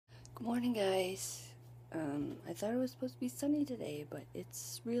Good morning, guys. I thought it was supposed to be sunny today, but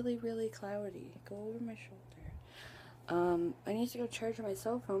it's really, really cloudy. Go over my shoulder. I need to go charge my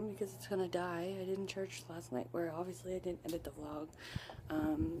cell phone because it's gonna die. I didn't charge last night, where obviously I didn't edit the vlog.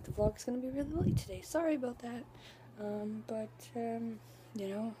 The vlog's gonna be really late today. Sorry about that. You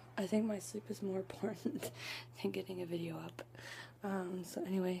know, I think my sleep is more important than getting a video up. So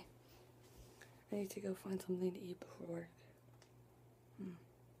anyway, I need to go find something to eat before work.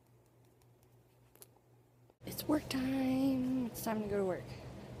 It's work time. It's time to go to work.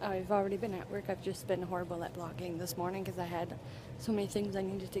 I've already been at work. I've just been horrible at vlogging this morning because I had so many things I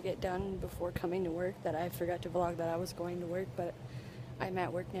needed to get done before coming to work that I forgot to vlog that I was going to work, but I'm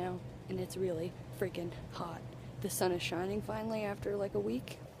at work now and it's really freaking hot. The sun is shining finally after like a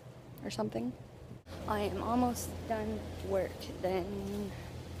week or something. I am almost done work, then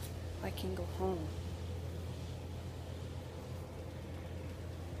I can go home.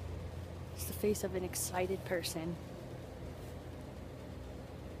 It's the face of an excited person.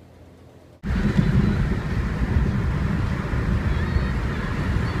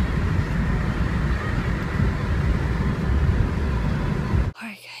 Alright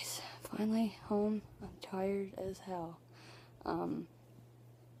guys, finally home. I'm tired as hell. But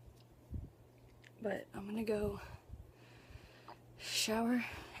I'm gonna go shower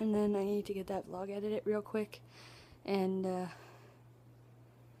and then I need to get that vlog edited real quick and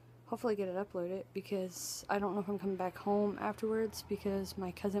hopefully get it uploaded because I don't know if I'm coming back home afterwards because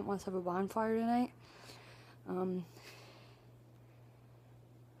my cousin wants to have a bonfire tonight.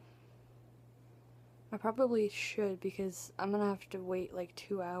 I probably should because I'm gonna have to wait like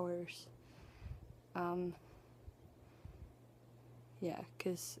 2 hours. Yeah,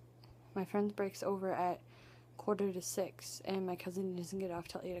 because my friend's breaks over at 5:45 and my cousin doesn't get off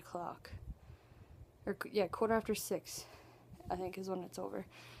till 8 o'clock. Or yeah, 6:15 I think is when it's over.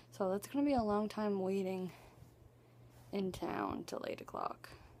 So that's gonna be a long time waiting in town till 8 o'clock.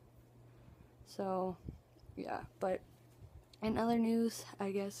 So yeah, but in other news,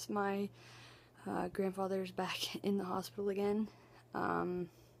 I guess my grandfather's back in the hospital again.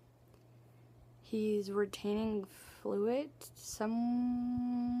 He's retaining fluid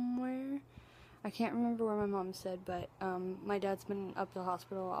somewhere. I can't remember where my mom said, but my dad's been up to the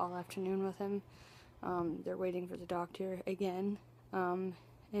hospital all afternoon with him. They're waiting for the doctor again.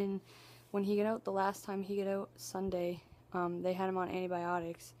 And when he got out, the last time he got out, Sunday, they had him on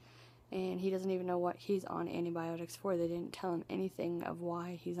antibiotics. And he doesn't even know what he's on antibiotics for. They didn't tell him anything of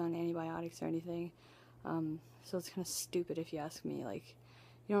why he's on antibiotics or anything. So it's kind of stupid if you ask me. Like,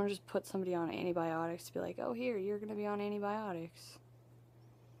 you don't just put somebody on antibiotics to be like, oh, here, you're going to be on antibiotics.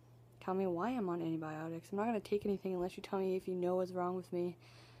 Tell me why I'm on antibiotics. I'm not going to take anything unless you tell me if you know what's wrong with me.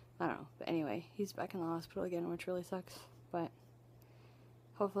 I don't know. But anyway, he's back in the hospital again, which really sucks. But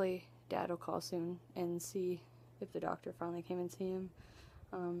hopefully Dad will call soon and see if the doctor finally came and see him.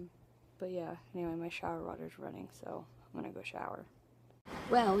 But yeah, anyway, my shower water's running, so I'm gonna go shower.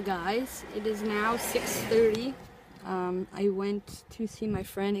 Well, guys, it is now 6:30. I went to see my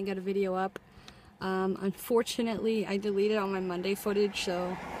friend and got a video up. Unfortunately, I deleted all my Monday footage,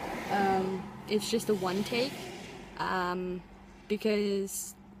 so it's just a one take.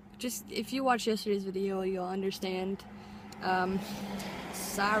 Because just if you watch yesterday's video, you'll understand.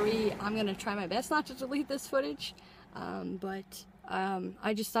 Sorry, I'm gonna try my best not to delete this footage.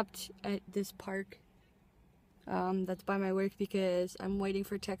 I just stopped at this park that's by my work because I'm waiting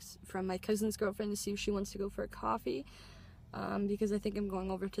for a text from my cousin's girlfriend to see if she wants to go for a coffee. Because I think I'm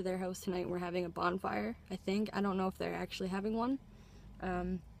going over to their house tonight. We're having a bonfire, I think. I don't know if they're actually having one.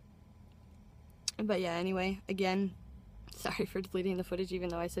 But yeah, anyway, again, sorry for deleting the footage even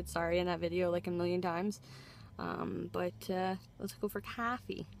though I said sorry in that video like a million times. Let's go for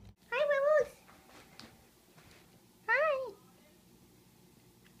coffee.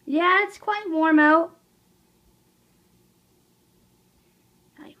 Yeah, it's quite warm out.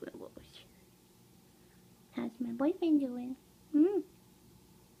 Hi, Willows. How's my boyfriend doing?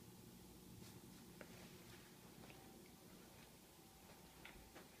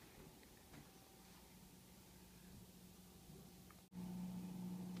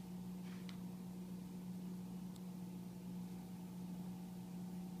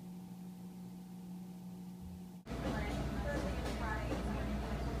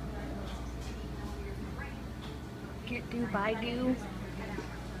 Get do by do.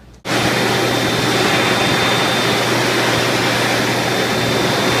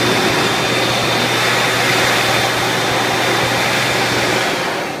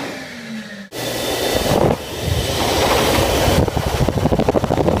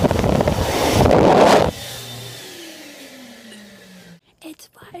 It's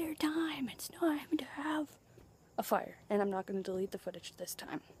 5 fire time. It's time to have a fire. And I'm not going to delete the footage this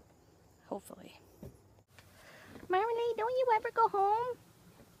time. Hopefully. Marmalade, don't you ever go home?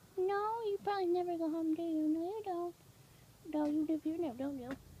 No, you probably never go home, do you? No, you don't. No, you live here now, don't you?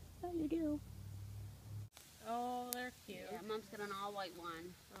 No, you do. Oh, they're cute. Yeah, Mom's got an all-white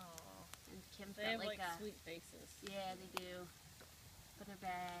one. Oh, And Kim's they got have like a... sweet faces. Yeah, they do. But they're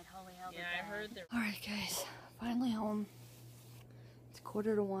bad. Holy hell, Yeah, they're I bad. heard they're... Alright guys, finally home. It's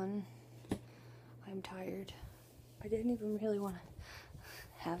 1:45. I'm tired. I didn't even really want to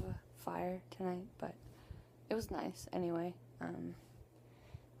have a fire tonight, but it was nice anyway.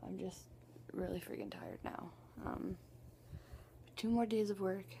 I'm just really freaking tired now. 2 more days of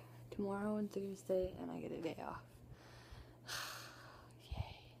work, tomorrow and Thursday, and I get a day off.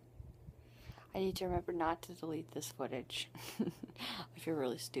 Yay. I need to remember not to delete this footage. I feel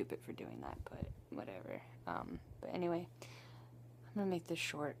really stupid for doing that, but whatever. But anyway, I'm gonna make this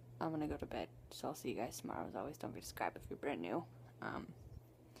short. I'm gonna go to bed, so I'll see you guys tomorrow. As always, don't forget to subscribe if you're brand new.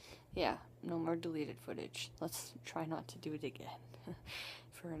 Yeah, no more deleted footage. Let's try not to do it again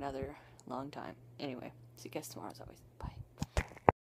for another long time. Anyway, see you guys tomorrow as always. Bye.